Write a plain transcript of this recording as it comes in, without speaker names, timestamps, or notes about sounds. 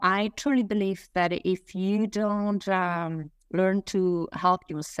I truly believe that if you don't learn to help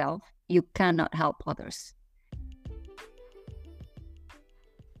yourself, you cannot help others.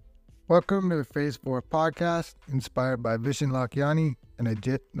 Welcome to the Phase 4 podcast, inspired by Vishen Lakiani and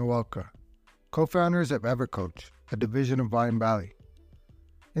Ajit Nawalkar, co-founders of EverCoach, a division of Vine Valley.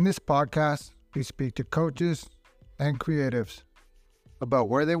 In this podcast, we speak to coaches and creatives about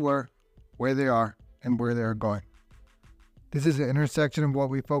where they were, where they are, and where they are going. This is the intersection of what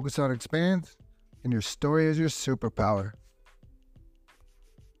we focus on expands, and your story is your superpower.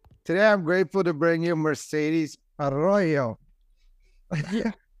 Today, I'm grateful to bring you Mercedes Arroyo.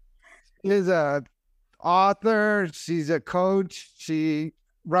 She's an author, she's a coach, she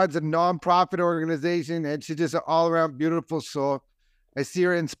runs a nonprofit organization, and she's just an all-around beautiful soul. I see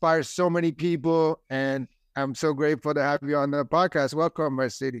her inspire so many people, and I'm so grateful to have you on the podcast. Welcome,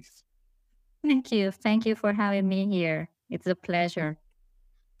 Mercedes. Thank you. Thank you for having me here. It's a pleasure.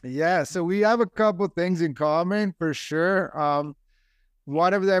 Yeah, so we have a couple things in common for sure.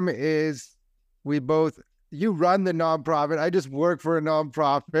 One of them is you run the nonprofit. I just work for a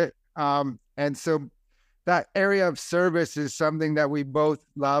nonprofit. And so that area of service is something that we both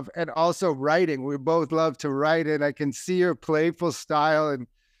love, and also writing. We both love to write, and I can see your playful style. And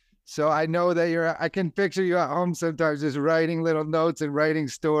so I know that I can picture you at home sometimes just writing little notes and writing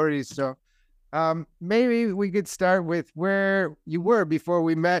stories. So maybe we could start with where you were before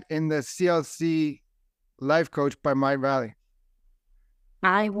we met in the CLC Life Coach by Mind Valley.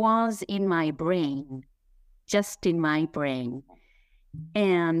 I was in my brain, just in my brain.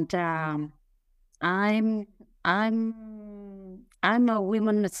 And I'm a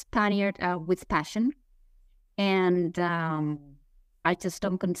woman Spaniard with passion, and I just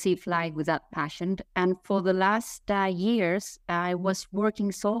don't conceive life without passion. And for the last years, I was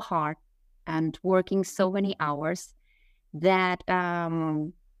working so hard and working so many hours that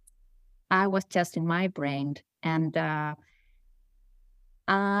I was just in my brain, and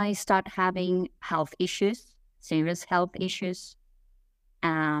I started having health issues, serious health issues.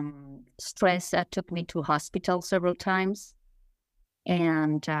 Stress took me to hospital several times,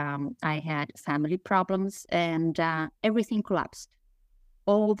 and I had family problems, and everything collapsed.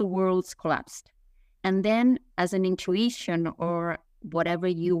 All the worlds collapsed. And then, as an intuition, or whatever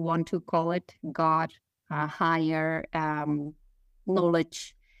you want to call it, God, higher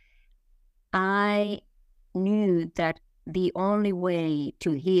knowledge, I knew that the only way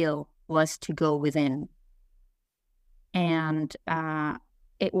to heal was to go within. And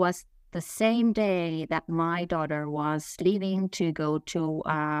it was the same day that my daughter was leaving to go to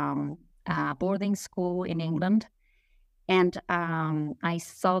boarding school in England. And I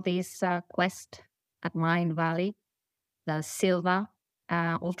saw this quest at Mind Valley, the Silva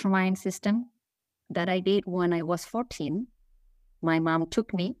ultramind system that I did when I was 14. My mom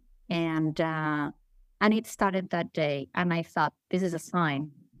took me, and it started that day. And I thought, this is a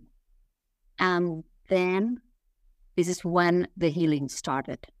sign. And then this is when the healing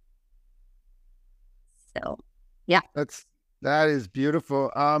started. So, yeah. That is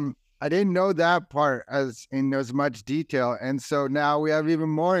beautiful. I didn't know that part in as much detail. And so now we have even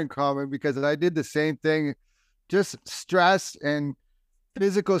more in common, because I did the same thing, just stress and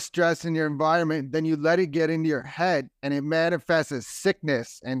physical stress in your environment. Then you let it get into your head, and it manifests as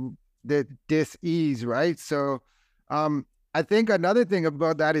sickness and the dis-ease, right? So, I think another thing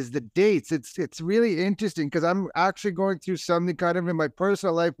about that is the dates. It's really interesting, because I'm actually going through something kind of in my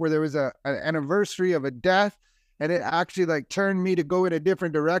personal life where there was an anniversary of a death, and it actually turned me to go in a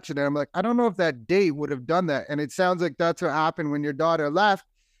different direction. And I'm like, I don't know if that date would have done that. And it sounds like that's what happened when your daughter left.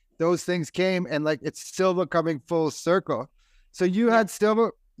 Those things came, and it's Silva coming full circle. So you had Silva,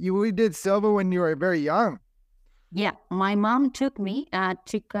 we did Silva when you were very young. Yeah, my mom took me,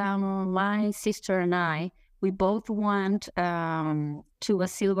 my sister and I. We both went to a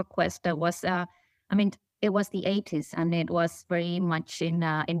Silva quest that was, it was the 80s, and it was very much in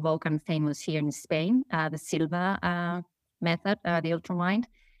vogue and famous here in Spain, the Silva method, the ultramind.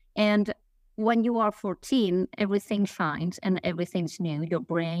 And when you are 14, everything shines and everything's new, your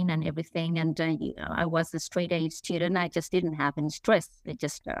brain and everything. And I was a straight A student. I just didn't have any stress.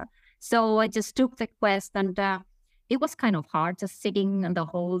 So I just took the quest, and it was kind of hard, just sitting the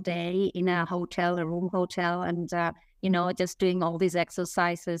whole day in a room hotel, and, just doing all these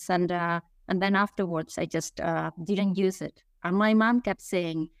exercises. And then afterwards, I just didn't use it. And my mom kept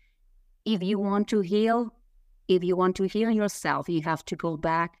saying, if you want to heal yourself, you have to go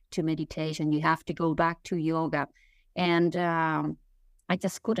back to meditation. You have to go back to yoga. And I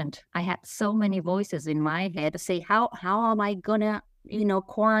just couldn't. I had so many voices in my head to say, how am I going to,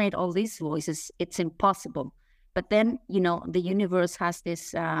 quiet all these voices? It's impossible. But then, the universe has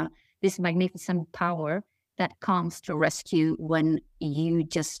this magnificent power that comes to rescue when you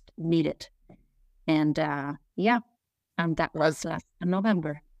just need it. And yeah, and that was last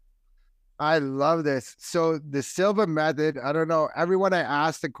November. I love this. So the Silva method, I don't know, everyone I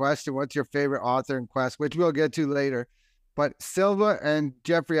asked the question, what's your favorite author in Quest, which we'll get to later. But Silva and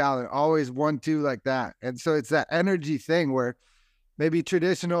Jeffrey Allen always 1-2 like that. And so it's that energy thing where maybe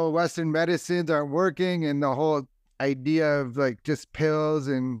traditional Western medicines aren't working, and the whole idea of like just pills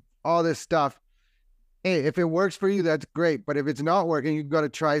and all this stuff. Hey, if it works for you, that's great. But if it's not working, you've got to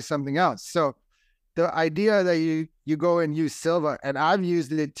try something else. So the idea that you go and use Silva, and I've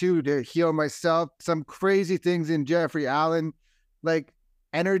used it too to heal myself. Some crazy things in Jeffrey Allen, like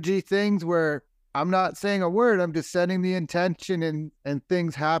energy things where I'm not saying a word, I'm just setting the intention, and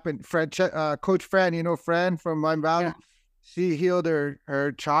things happen. Coach Fran, Fran from Mind Valley, yeah. She healed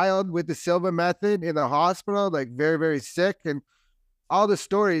her child with the Silva method in the hospital, like very, very sick. And all the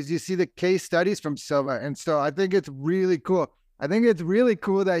stories, you see the case studies from Silva. And so I think it's really cool. I think it's really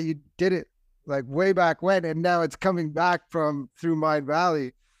cool that you did it like way back when, and now it's coming back through Mind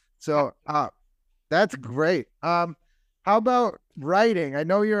Valley. So that's great. How about writing? I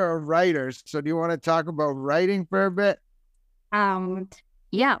know you're a writer, so do you want to talk about writing for a bit?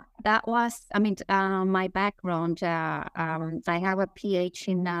 Yeah, that was, my background. I have a PhD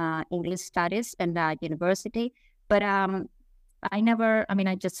in English studies and university, but I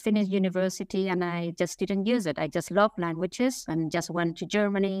just finished university and I just didn't use it. I just love languages and just went to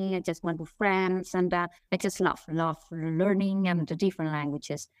Germany. I just went to France, and I just love learning and the different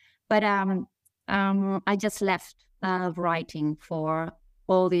languages. But I just left writing for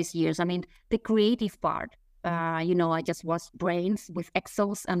all these years. The creative part. I just was brains with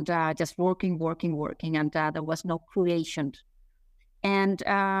Excels and just working, and there was no creation. And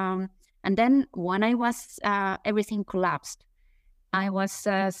then when I was, everything collapsed. I was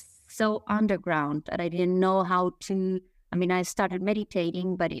so underground that I didn't know how to. I started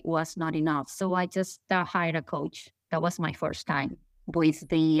meditating, but it was not enough. So I just hired a coach. That was my first time with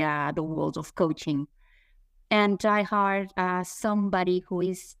the world of coaching, and I hired somebody who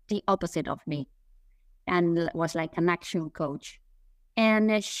is the opposite of me, and was like an action coach.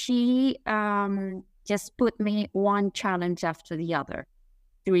 And she just put me one challenge after the other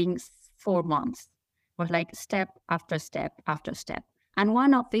during 4 months. It was like step after step after step. And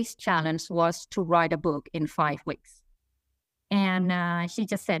one of these challenges was to write a book in 5 weeks. And she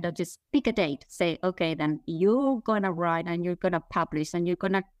just said, just pick a date. Say, okay, then you're going to write and you're going to publish and you're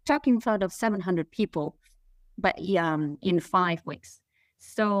going to talk in front of 700 people, but in 5 weeks.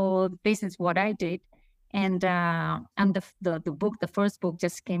 So this is what I did. And the book, the first book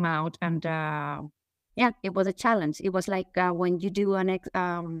just came out, and it was a challenge. It was like when you do an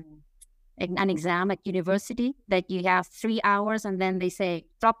exam at university, that you have 3 hours, and then they say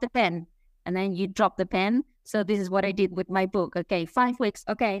drop the pen, and then you drop the pen. So this is what I did with my book. Okay, 5 weeks.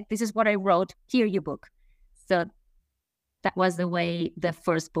 Okay, this is what I wrote. Here, your book. So that was the way the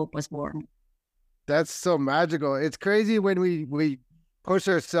first book was born. That's so magical. It's crazy when we push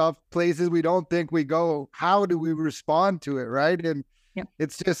ourselves places we don't think we go. How do we respond to it, right? And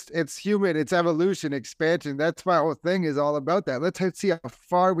it's human, it's evolution, expansion. That's my whole thing is all about that. Let's see how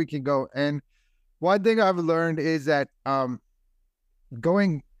far we can go. And one thing I've learned is that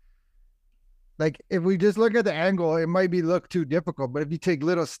going, like, if we just look at the angle, it might look too difficult, but if you take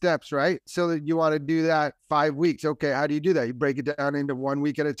little steps, right? So that you want to do that 5 weeks. Okay, how do you do that? You break it down into 1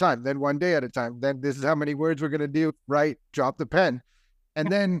 week at a time, then 1 day at a time. Then this is how many words we're going to do, right? Drop the pen. And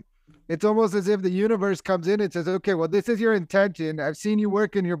then it's almost as if the universe comes in and says, okay, well, this is your intention. I've seen you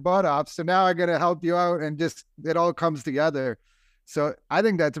working your butt off. So now I got to help you out, and just, it all comes together. So I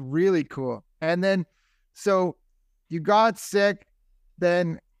think that's really cool. And then, so you got sick,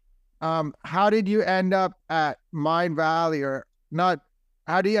 then how did you end up at Mind Valley, or not?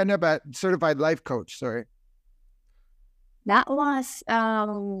 How do you end up at certified life coach? Sorry. That was,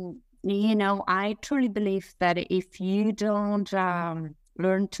 I truly believe that if you don't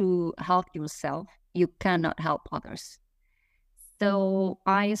learn to help yourself, you cannot help others. So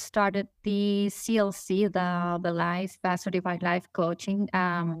I started the CLC, the certified life coaching,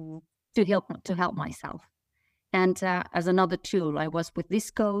 to help myself. And as another tool, I was with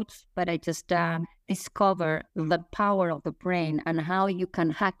this coach, but I just discovered the power of the brain and how you can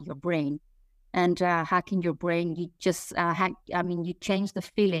hack your brain. And hacking your brain, you just you change the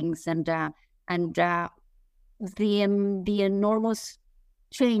feelings and the enormous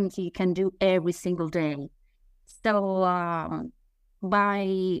change you can do every single day. So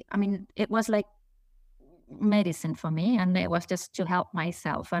it was like medicine for me, and it was just to help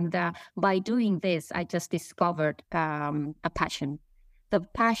myself. And by doing this, I just discovered a passion, the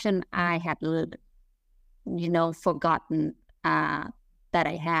passion I had, forgotten that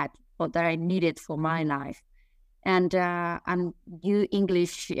I had or that I needed for my life. And you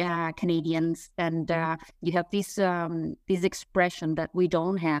English Canadians, and you have this expression that we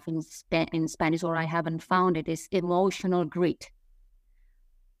don't have in Spanish, or I haven't found it, is emotional grit,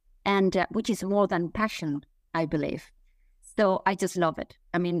 and which is more than passion, I believe. So I just love it.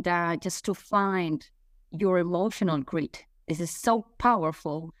 I mean, just to find your emotional grit, this is so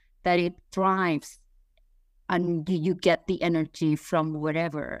powerful that it drives, and you get the energy from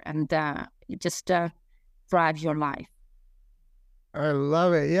wherever, and it just drives your life. I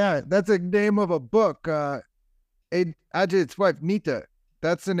love it. Yeah, that's the name of a book. Ajit's wife, Nita,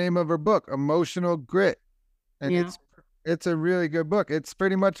 that's the name of her book, Emotional Grit. And Yeah. it's a really good book. It's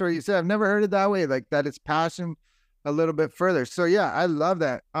pretty much what you said. I've never heard it that way, like that it's passion a little bit further. So yeah, I love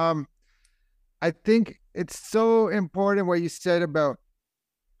that. I think it's so important what you said about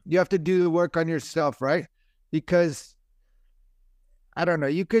you have to do the work on yourself, right? Because I don't know,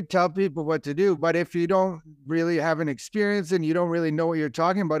 you could tell people what to do, but if you don't really have an experience and you don't really know what you're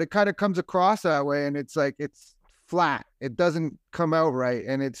talking about, it kind of comes across that way, and it's like it's flat. It doesn't come out right,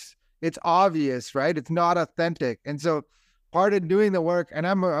 and it's obvious, right? It's not authentic. And so part of doing the work, and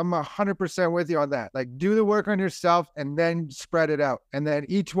I'm 100% with you on that. Like, do the work on yourself and then spread it out, and then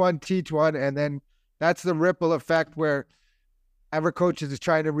each one teach one, and then that's the ripple effect where Ever Coaches is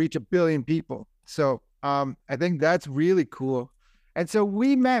trying to reach 1 billion people. So I think that's really cool. And so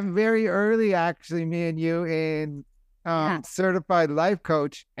we met very early, actually, me and you, in Certified Life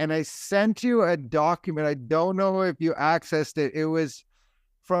Coach. And I sent you a document. I don't know if you accessed it. It was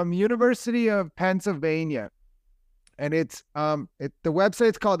from University of Pennsylvania. And it's the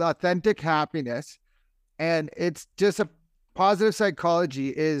website's called Authentic Happiness. And it's just positive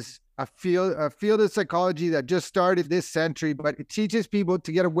psychology is a field of psychology that just started this century, but it teaches people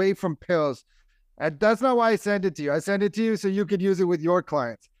to get away from pills. And that's not why I sent it to you. I sent it to you so you could use it with your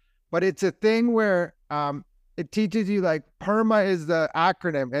clients. But it's a thing where it teaches you, like, PERMA is the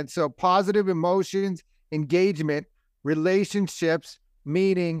acronym. And so positive emotions, engagement, relationships,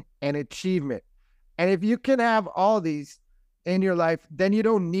 meaning, and achievement. And if you can have all these in your life, then you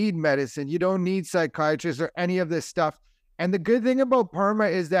don't need medicine. You don't need psychiatrists or any of this stuff. And the good thing about PERMA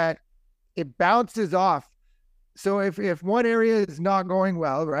is that it bounces off. So if one area is not going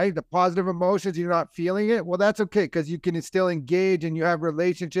well, right, the positive emotions, you're not feeling it, well, that's okay, because you can still engage and you have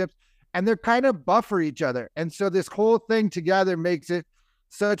relationships, and they're kind of buffer each other. And so this whole thing together makes it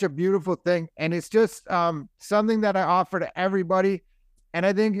such a beautiful thing. And it's just something that I offer to everybody. And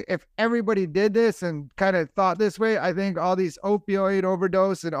I think if everybody did this and kind of thought this way, I think all these opioid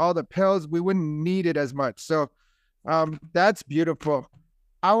overdose and all the pills, we wouldn't need it as much. So that's beautiful.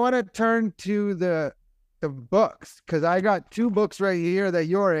 I want to turn to the books, because I got 2 books right here that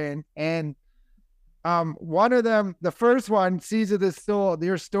you're in. And one of them, the first one, Seeds of the Soul,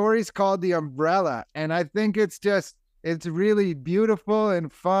 your story's called The Umbrella. And I think it's really beautiful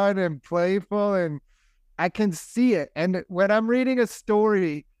and fun and playful, and I can see it. And when I'm reading a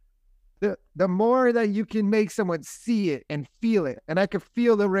story, the more that you can make someone see it and feel it, and I could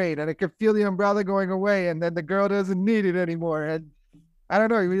feel the rain, and I could feel the umbrella going away, and then the girl doesn't need it anymore. And I don't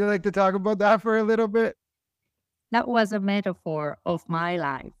know, would you like to talk about that for a little bit? That was a metaphor of my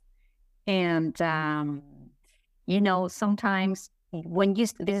life. And, sometimes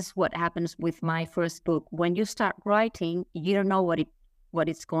this is what happens with my first book. When you start writing, you don't know what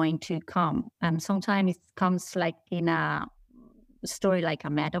it's going to come. And sometimes it comes like in a story, like a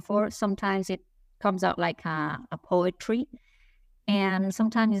metaphor. Sometimes it comes out like a poetry. And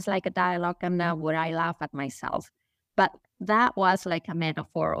sometimes it's like a dialogue, and where I laugh at myself. But that was like a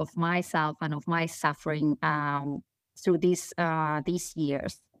metaphor of myself and of my suffering through these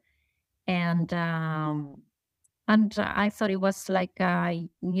years. And I thought it was like,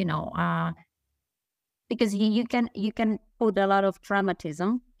 because you can put a lot of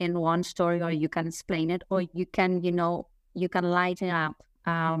dramatism in one story, or you can explain it, or you can lighten up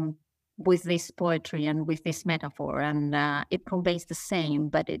with this poetry and with this metaphor, and it conveys the same,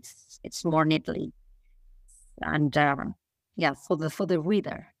 but it's more neatly. And for the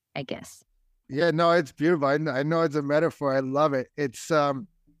reader, I guess. Yeah, no, it's beautiful. I know it's a metaphor. I love it. It's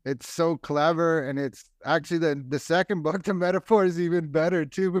so clever, and it's actually the second book, the metaphor is even better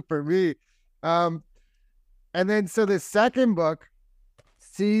too for me. And then so the second book,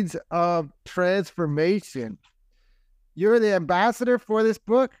 Seeds of Transformation, you're the ambassador for this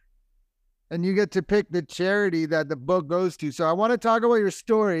book, and you get to pick the charity that the book goes to. So I want to talk about your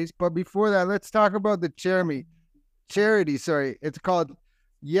stories, but before that, let's talk about the charity. Sorry, it's called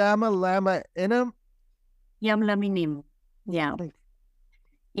Yama Lama Inam. Yamlaminim. Yeah.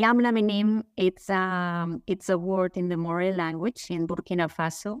 Yamlaminim, it's a word in the Mori language in Burkina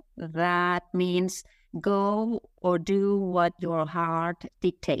Faso that means go or do what your heart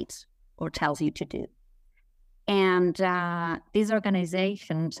dictates or tells you to do. And these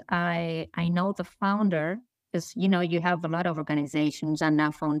organizations, I know the founder, because you have a lot of organizations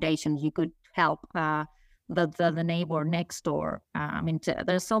and foundations. You could help the neighbor next door.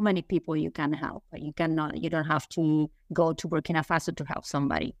 There's so many people you can help. You don't have to go to Burkina Faso to help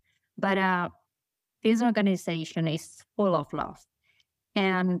somebody. But this organization is full of love.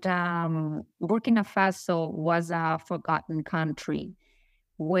 And Burkina Faso was a forgotten country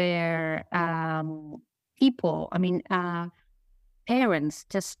where people, parents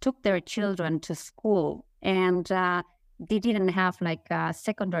just took their children to school, and they didn't have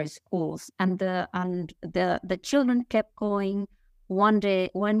secondary schools, and the children kept going one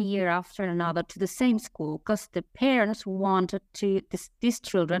year after another to the same school because the parents wanted these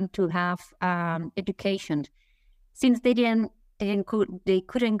children to have education. Since they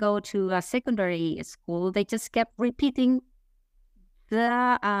couldn't go to a secondary school, they just kept repeating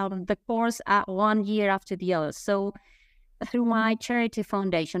the course 1 year after the other. So through my charity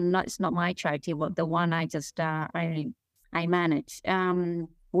foundation, it's not my charity, but the one I just I manage,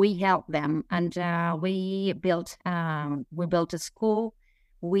 we help them, and we built a school.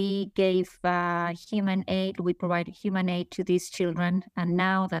 We gave human aid. We provided human aid to these children, and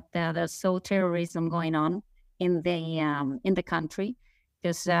now that there's so terrorism going on in the country,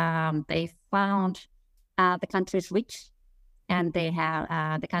 because they found the country is rich, and they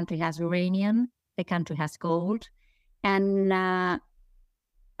have the country has uranium, the country has gold, and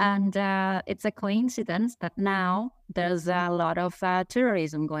it's a coincidence that now there's a lot of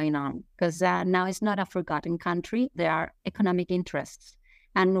terrorism going on, because now it's not a forgotten country. There are economic interests,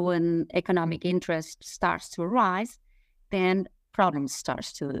 and when economic interest starts to rise, then problems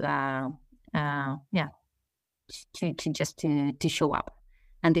starts to show up,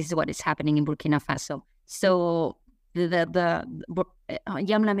 and this is what is happening in Burkina Faso. So the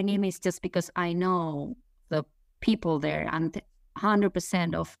Yamlaminim is just because I know the people there, and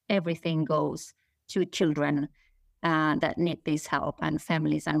 100% of everything goes to children that need this help, and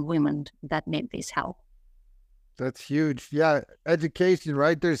families and women that need this help. That's huge. Yeah, education,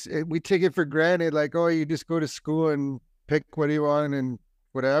 right? We take it for granted, like, oh, you just go to school and pick what you want and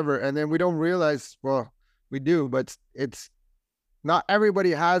whatever, and then we don't realize, well, we do, but it's not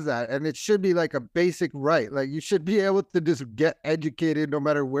everybody has that, and it should be like a basic right. Like, you should be able to just get educated no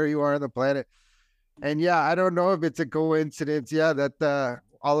matter where you are on the planet. And yeah, I don't know if it's a coincidence, that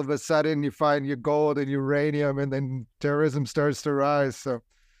all of a sudden you find your gold and uranium, and then terrorism starts to rise. So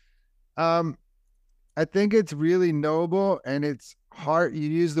I think it's really noble, and it's heart. You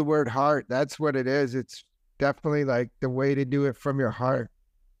use the word heart. That's what it is. It's definitely like the way to do it from your heart.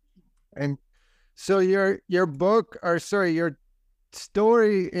 And so your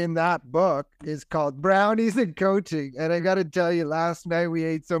story in that book is called Brownies and Coaching. And I got to tell you, last night we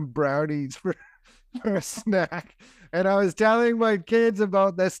ate some brownies for a snack. And I was telling my kids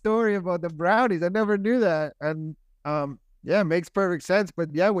about that story about the brownies. I never knew that. And it makes perfect sense.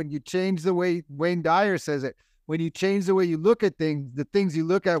 But yeah, when you change the way, Wayne Dyer says it, when you change the way you look at things, the things you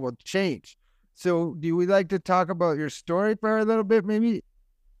look at will change. So do we like to talk about your story for a little bit, maybe?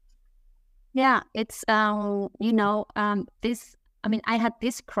 Yeah, it's, I had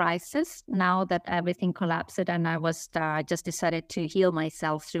this crisis now that everything collapsed, and I was just decided to heal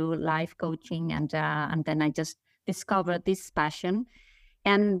myself through life coaching, and then I just discovered this passion.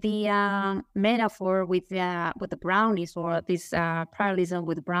 And the metaphor with the brownies, or this parallelism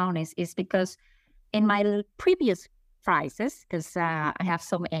with brownies, is because in my previous crisis, because I have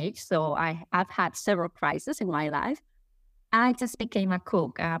some age, so I've had several crises in my life. I just became a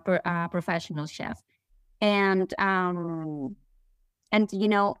cook, a professional chef, and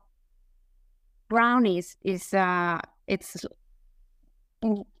brownies is it's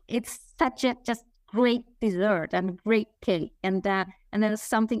such a just great dessert and great cake, and there's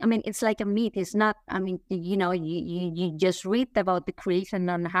something. It's like a myth. It's not. You just read about the creation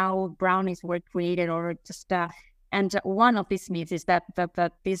and how brownies were created, or just. And one of these myths is that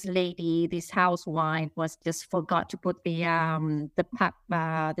this lady, this housewife, was just forgot to put the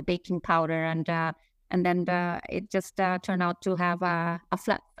baking powder, and then it just turned out to have a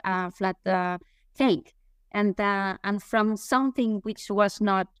flat cake, and from something which was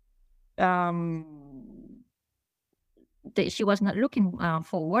not she was not looking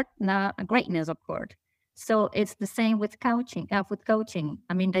forward, greatness occurred. So it's the same with coaching.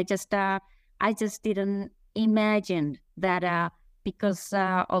 I mean, I just didn't imagine that because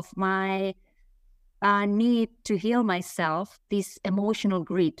of my need to heal myself, this emotional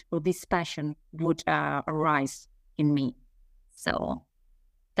grit or this passion would arise in me. So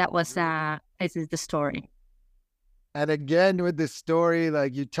that was this is the story. And again, with this story,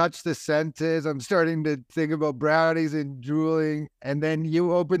 like you touch the senses, I'm starting to think about brownies and drooling, and then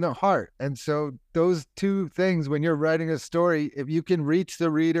you open the heart. And so those two things, when you're writing a story, if you can reach the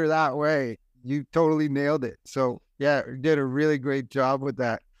reader that way, you totally nailed it. So yeah, you did a really great job with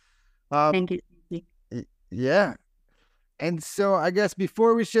that. Thank you. Yeah. And so I guess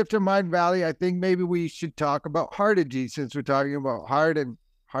before we shift to Mind Valley, I think maybe we should talk about Heartagy, since we're talking about heart and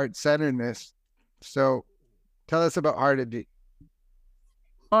heart-centeredness. So tell us about Heartagy.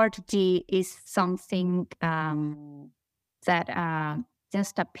 Heartagy is something that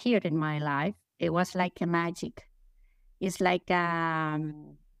just appeared in my life. It was like a magic. It's like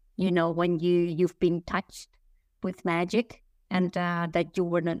when you've been touched with magic, and that you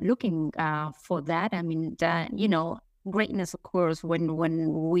were not looking for that. I mean, greatness occurs when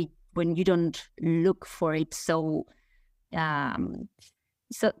you don't look for it. So,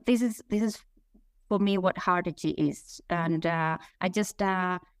 so this is for me what Heartagy is, and I just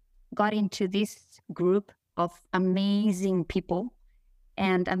got into this group of amazing people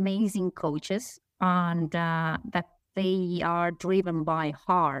and amazing coaches, and that they are driven by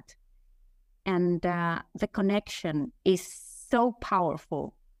heart, and the connection is so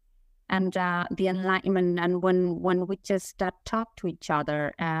powerful, and the enlightenment. And when we just talk to each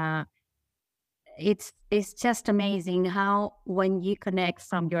other, it's just amazing how when you connect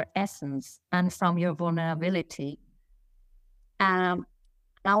from your essence and from your vulnerability, how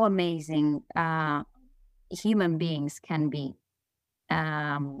amazing human beings can be.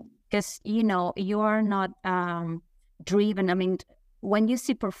 Because you are not driven. I mean, when you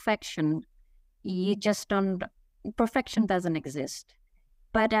see perfection, you just don't. Perfection doesn't exist,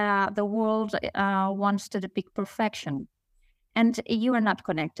 but the world wants to depict perfection, and you are not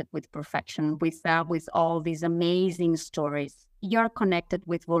connected with perfection. With all these amazing stories, you are connected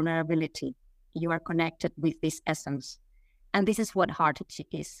with vulnerability. You are connected with this essence, and this is what Heartagy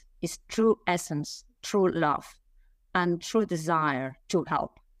is true essence, true love, and true desire to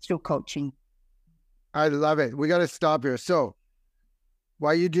help through coaching. I love it. We got to stop here. So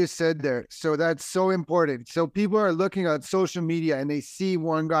what you just said there, so that's so important. So people are looking on social media and they see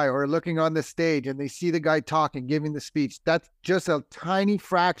one guy, or looking on the stage and they see the guy talking, giving the speech. That's just a tiny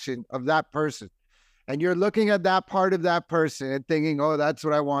fraction of that person. And you're looking at that part of that person and thinking, oh, that's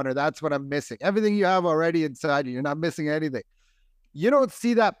what I want, or that's what I'm missing. Everything you have already inside you, you're not missing anything. You don't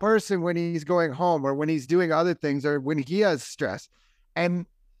see that person when he's going home, or when he's doing other things, or when he has stress. And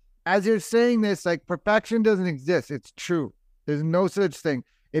as you're saying this, like, perfection doesn't exist. It's true. There's no such thing.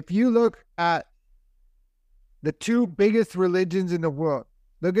 If you look at the two biggest religions in the world,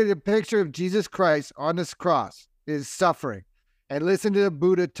 look at a picture of Jesus Christ on this cross, is suffering. And listen to the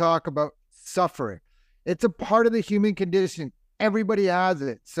Buddha talk about suffering. It's a part of the human condition. Everybody has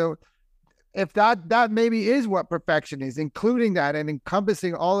it. So if that maybe is what perfection is, including that and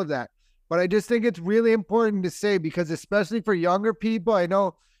encompassing all of that. But I just think it's really important to say, because especially for younger people, I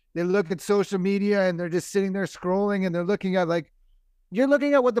know they look at social media and they're just sitting there scrolling, and they're looking at, like, you're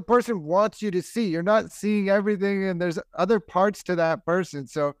looking at what the person wants you to see. You're not seeing everything, and there's other parts to that person.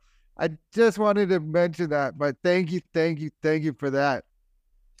 So I just wanted to mention that. But thank you for that.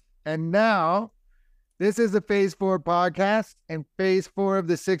 And now, this is the Phase 4 podcast, and Phase 4 of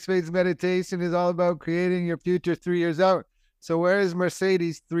the 6 Phase meditation is all about creating your future 3 years out. So where is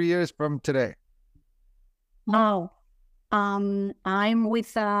Mercedes 3 years from today? Oh, I'm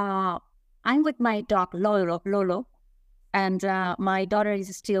with my dog Lolo, and my daughter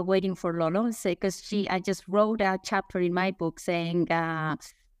is still waiting for Lolo, because I just wrote a chapter in my book saying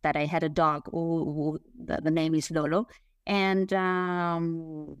that I had a dog who the name is Lolo, and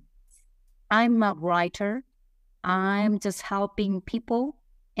I'm a writer. I'm just helping people,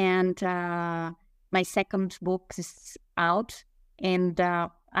 and my second book is out, and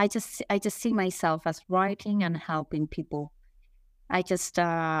I just see myself as writing and helping people. I just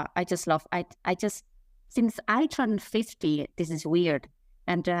love. I just, since I turned 50, this is weird,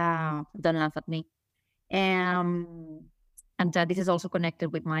 and don't laugh at me. And this is also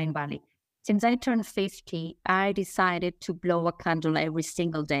connected with Mind Valley. Since I turned 50, I decided to blow a candle every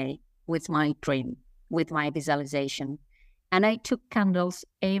single day with my dream, with my visualization. And I took candles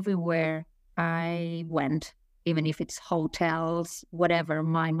everywhere I went, even if it's hotels, whatever,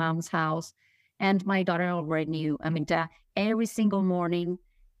 my mom's house. And my daughter already knew. I mean, every single morning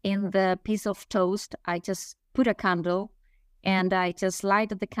in the piece of toast, I just put a candle and I just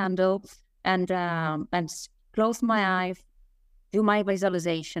lighted the candle and close my eyes, do my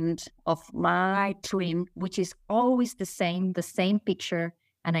visualization of my dream, which is always the same picture.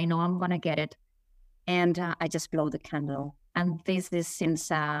 And I know I'm going to get it. And I just blow the candle. And this is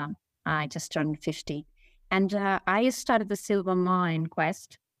since I just turned 50. And I started the Silver Mine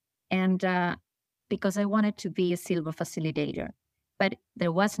Quest, and because I wanted to be a silver facilitator. But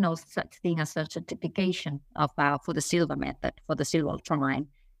there was no such thing as a certification of for the silver method, for the silver ultramine.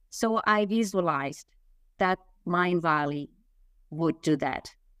 So I visualized that Mine Valley would do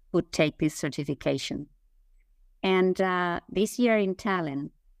that, would take this certification. And this year in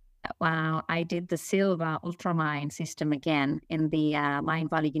Tallinn, I did the silver ultramine system again in the Mine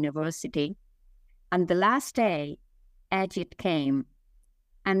Valley University. And the last day, Ajit came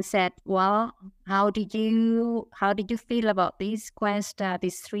and said, "Well, how did you feel about this quest,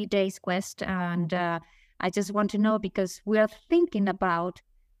 this 3 days quest?" And I just want to know, because we are thinking about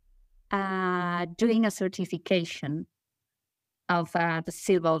doing a certification of the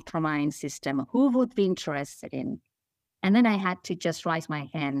silver ultramine system. Who would be interested in? And then I had to just raise my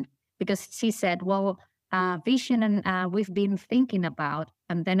hand, because she said, "Well, vision and we've been thinking about."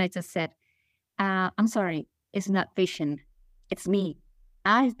 And then I just said, "I'm sorry, it's not vision, it's me.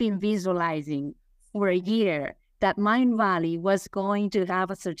 I've been visualizing for a year that Mine Valley was going to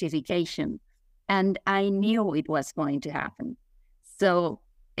have a certification, and I knew it was going to happen." So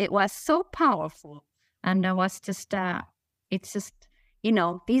it was so powerful. And I was just, it's just,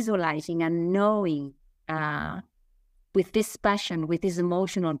 visualizing and knowing with this passion, with this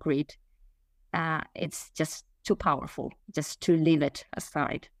emotional grid, it's just too powerful just to leave it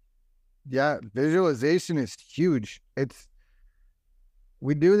aside. Yeah, visualization is huge.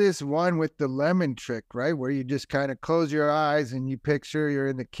 We do this one with the lemon trick, right? Where you just kind of close your eyes and you picture you're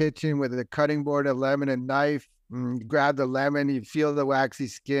in the kitchen with a cutting board, a lemon, and knife. You grab the lemon, you feel the waxy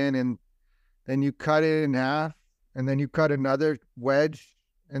skin, and then you cut it in half, and then you cut another wedge,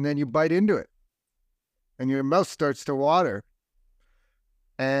 and then you bite into it. And your mouth starts to water.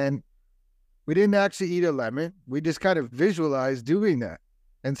 And we didn't actually eat a lemon. We just kind of visualized doing that.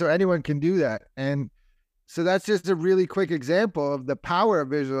 And so anyone can do that. And so that's just a really quick example of the power of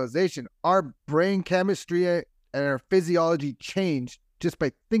visualization. Our brain chemistry and our physiology change just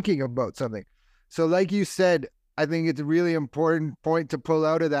by thinking about something. So like you said, I think it's a really important point to pull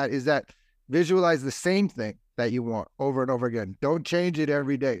out of that is that visualize the same thing that you want over and over again. Don't change it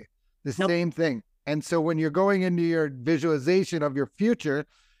every day. The same thing. And so when you're going into your visualization of your future,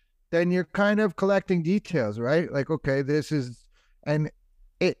 then you're kind of collecting details, right? Like, okay, this is, and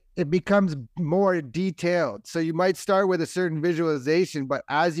it becomes more detailed. So you might start with a certain visualization, but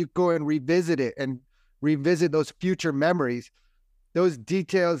as you go and revisit it and revisit those future memories, those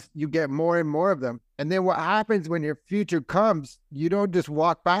details, you get more and more of them. And then what happens when your future comes, you don't just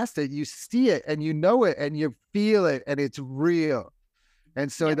walk past it, you see it and you know it and you feel it and it's real.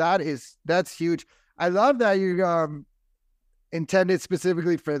 And so that's huge. I love that you intended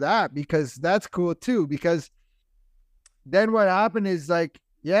specifically for that, because that's cool too, because then what happened is like,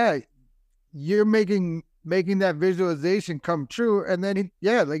 yeah, you're making that visualization come true. And then,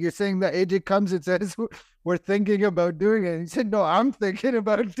 like you're saying, that AJ comes and says, "We're thinking about doing it." And he said, "No, I'm thinking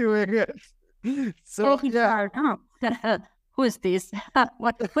about doing it." So, who is this?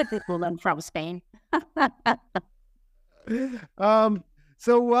 What this woman from Spain?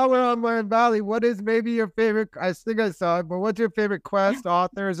 So while we're on Mine Valley, what is maybe your favorite? I think I saw it, but what's your favorite quest,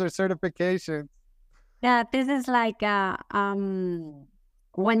 authors, or certifications? Yeah, this is like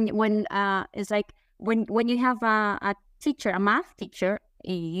when it's like when you have a teacher, a math teacher,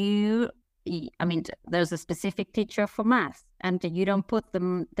 I mean, there's a specific teacher for math, and you don't put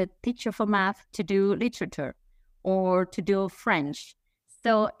the teacher for math to do literature or to do French.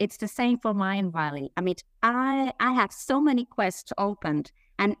 So it's the same for Mine Valley. I mean, I have so many quests opened,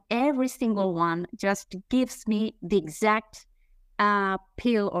 and every single one just gives me the exact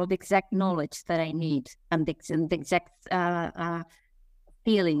pill or the exact knowledge that I need and the exact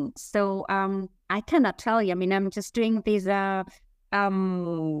feeling. So I cannot tell you. I mean, I'm just doing these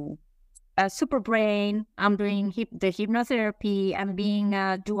super brain. I'm doing the hypnotherapy. I'm being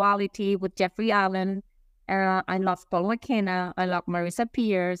duality with Jeffrey Allen. I love Paul McKenna. I love Marissa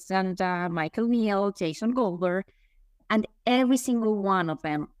Pierce and Michael Neal, Jason Goldberg, and every single one of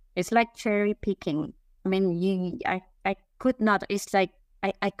them. It's like cherry picking. I mean, I could not. It's like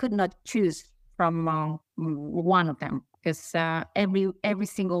I could not choose from one of them, because every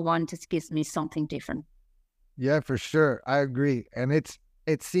single one just gives me something different. Yeah, for sure. I agree. And it's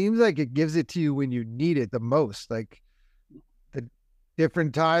it seems like it gives it to you when you need it the most. Like the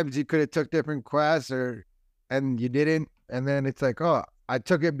different times you could have took different quests and you didn't. And then it's like, oh, I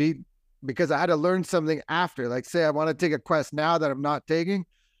took it because I had to learn something after. Like say I want to take a quest now that I'm not taking.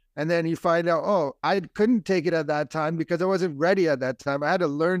 And then you find out, oh, I couldn't take it at that time because I wasn't ready at that time. I had to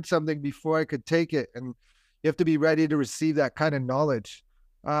learn something before I could take it. And you have to be ready to receive that kind of knowledge.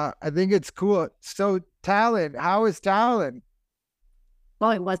 I think it's cool. So Talon, how is Talon?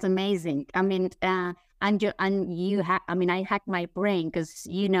 Well, it was amazing. I mean, I hacked my brain because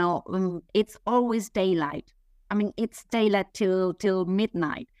it's always daylight. I mean, it's daylight till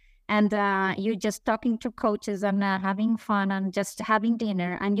midnight, and you're just talking to coaches and having fun and just having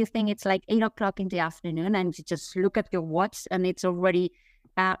dinner, and you think it's like 8 o'clock in the afternoon, and you just look at your watch and it's already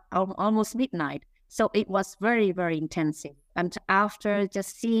almost midnight. So it was very, very intensive. And after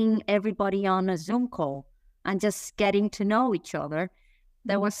just seeing everybody on a Zoom call and just getting to know each other,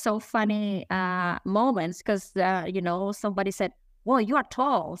 there was so funny moments because, somebody said, well, you are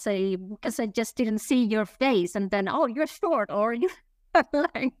tall. Say, because I just didn't see your face. And then, oh, you're short. Or you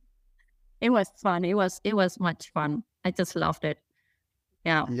like, it was fun. It was much fun. I just loved it.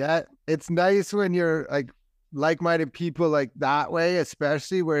 Yeah. Yeah. It's nice when you're like-minded people like that way,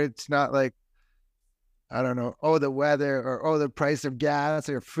 especially where it's not like, I don't know, oh, the weather or oh, the price of gas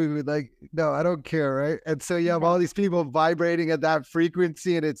or food. Like, no, I don't care, right? And so you have all these people vibrating at that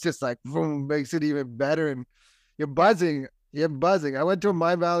frequency, and it's just like, boom, makes it even better. And you're buzzing. You're buzzing. I went to a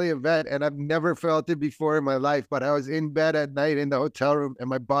Mind Valley event, and I've never felt it before in my life, but I was in bed at night in the hotel room, and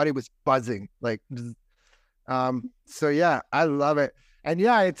my body was buzzing. So yeah, I love it. And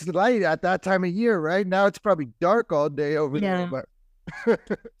yeah, it's light at that time of year, right? Now it's probably dark all day over there, but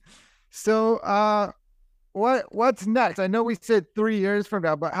so what's next? I know we said 3 years from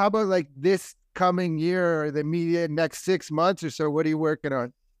now, but how about like this coming year or the immediate next 6 months or so? What are you working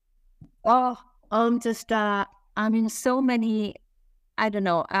on? Oh, so many, I don't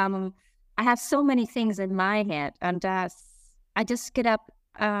know. I have so many things in my head, and I just get up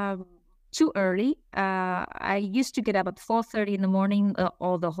too early. I used to get up at 4:30 in the morning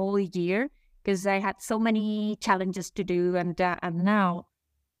all the whole year because I had so many challenges to do, and now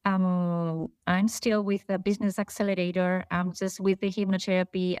I'm still with the business accelerator. I'm just with the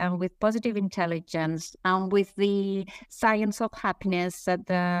hypnotherapy. I'm with positive intelligence. I'm with the science of happiness at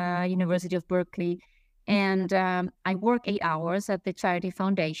the University of Berkeley. And I work 8 hours at the charity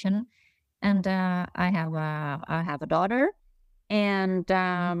foundation. And I have a daughter. And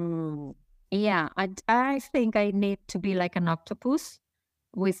I think I need to be like an octopus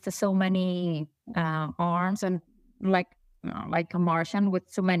with so many arms and like a Martian with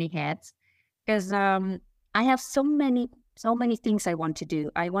so many heads, because I have so many things I want to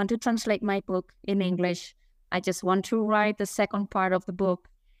do. I want to translate my book in English. I just want to write the second part of the book,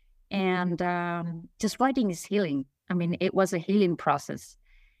 and just writing is healing. I mean, it was a healing process.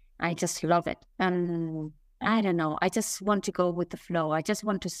 I just love it, and I don't know. I just want to go with the flow. I just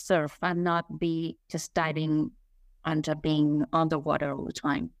want to surf and not be just diving under being underwater all the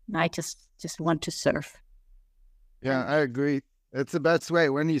time. I just want to surf. Yeah, I agree. It's the best way.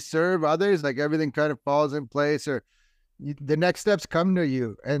 When you serve others, like everything kind of falls in place, or the next steps come to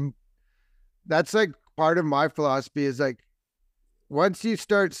you. And that's like part of my philosophy is like, once you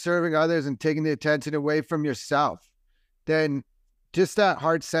start serving others and taking the attention away from yourself, then just that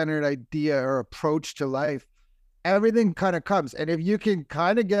heart-centered idea or approach to life, everything kind of comes. And if you can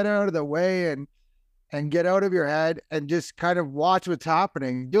kind of get out of the way and get out of your head and just kind of watch what's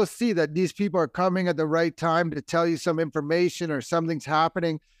happening, you'll see that these people are coming at the right time to tell you some information or something's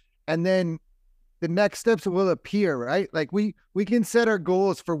happening. And then the next steps will appear, right? Like we can set our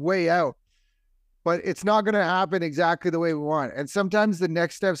goals for way out, but it's not going to happen exactly the way we want. And sometimes the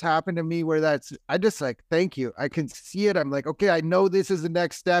next steps happen to me where I just like, thank you. I can see it. I'm like, okay, I know this is the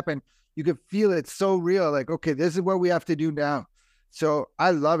next step. And you can feel it so real. Like, okay, this is what we have to do now. So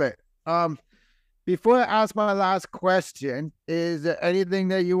I love it. Before I ask my last question, is there anything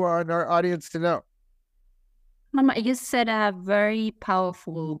that you want our audience to know? Mama, you said a very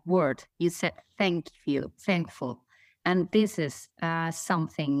powerful word. You said thankful. And this is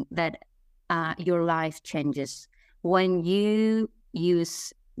something that your life changes. When you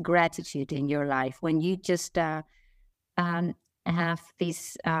use gratitude in your life, when you just have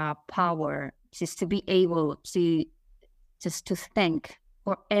this power just to be able to thank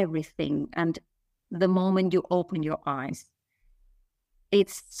for everything, and the moment you open your eyes,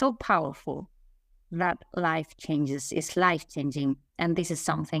 it's so powerful that life changes. It's life-changing. And this is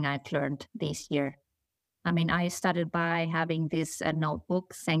something I've learned this year. I mean, I started by having this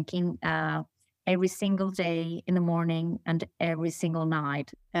notebook, thanking every single day in the morning and every single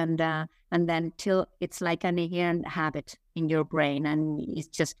night. And then till it's like an inherent habit in your brain, and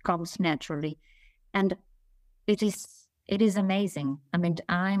it just comes naturally. And it is amazing. I mean,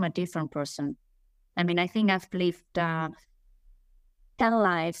 I'm a different person. I mean, I think I've lived 10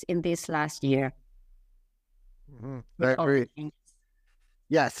 lives in this last year. I agree.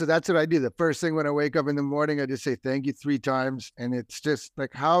 Yeah, so that's what I do. The first thing when I wake up in the morning, I just say thank you 3 times. And it's just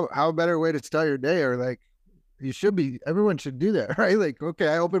like, how better way to start your day? Or like, everyone should do that, right? Like, okay,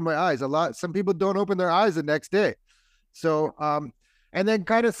 I opened my eyes. Some people don't open their eyes the next day. So, and then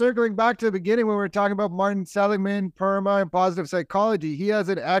kind of circling back to the beginning when we were talking about Martin Seligman, PERMA, and positive psychology, he has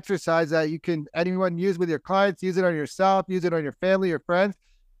an exercise that anyone use with your clients, use it on yourself, use it on your family, your friends.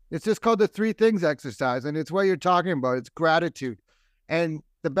 It's just called the 3 things exercise. And it's what you're talking about. It's gratitude. And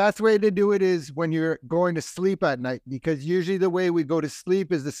the best way to do it is when you're going to sleep at night, because usually the way we go to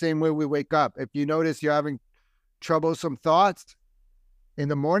sleep is the same way we wake up. If you notice you're having troublesome thoughts in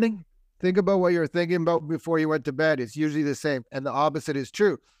the morning, think about what you're thinking about before you went to bed. It's usually the same. And the opposite is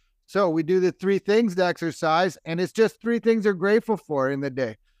true. So we do the 3 things exercise, and it's just 3 things you're grateful for in the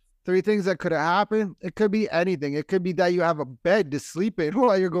day. 3 things that could have happened. It could be anything. It could be that you have a bed to sleep in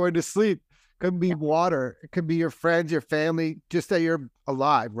while you're going to sleep. Could be water. It could be your friends, your family, just that you're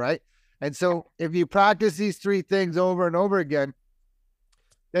alive, right? And so if you practice these 3 things over and over again,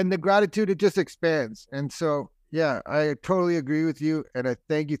 then the gratitude, it just expands. And so, yeah, I totally agree with you. And I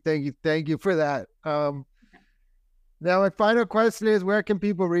thank you for that. Now, my final question is, where can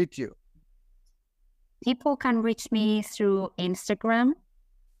people reach you? People can reach me through Instagram,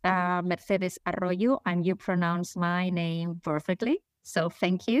 Mercedes Arroyo, and you pronounce my name perfectly. So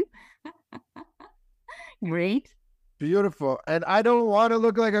thank you. Great. Beautiful. And I don't want to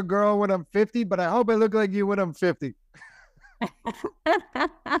look like a girl when I'm 50, but I hope I look like you when I'm 50.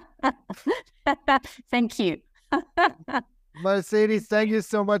 Thank you. Mercedes, thank you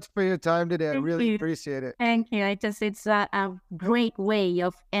so much for your time today. I really appreciate it. Thank you. It's a great way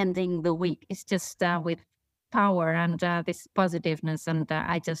of ending the week. It's just with power and this positiveness, and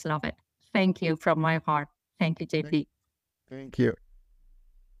I just love it. Thank you from my heart. Thank you, JP. Thank you.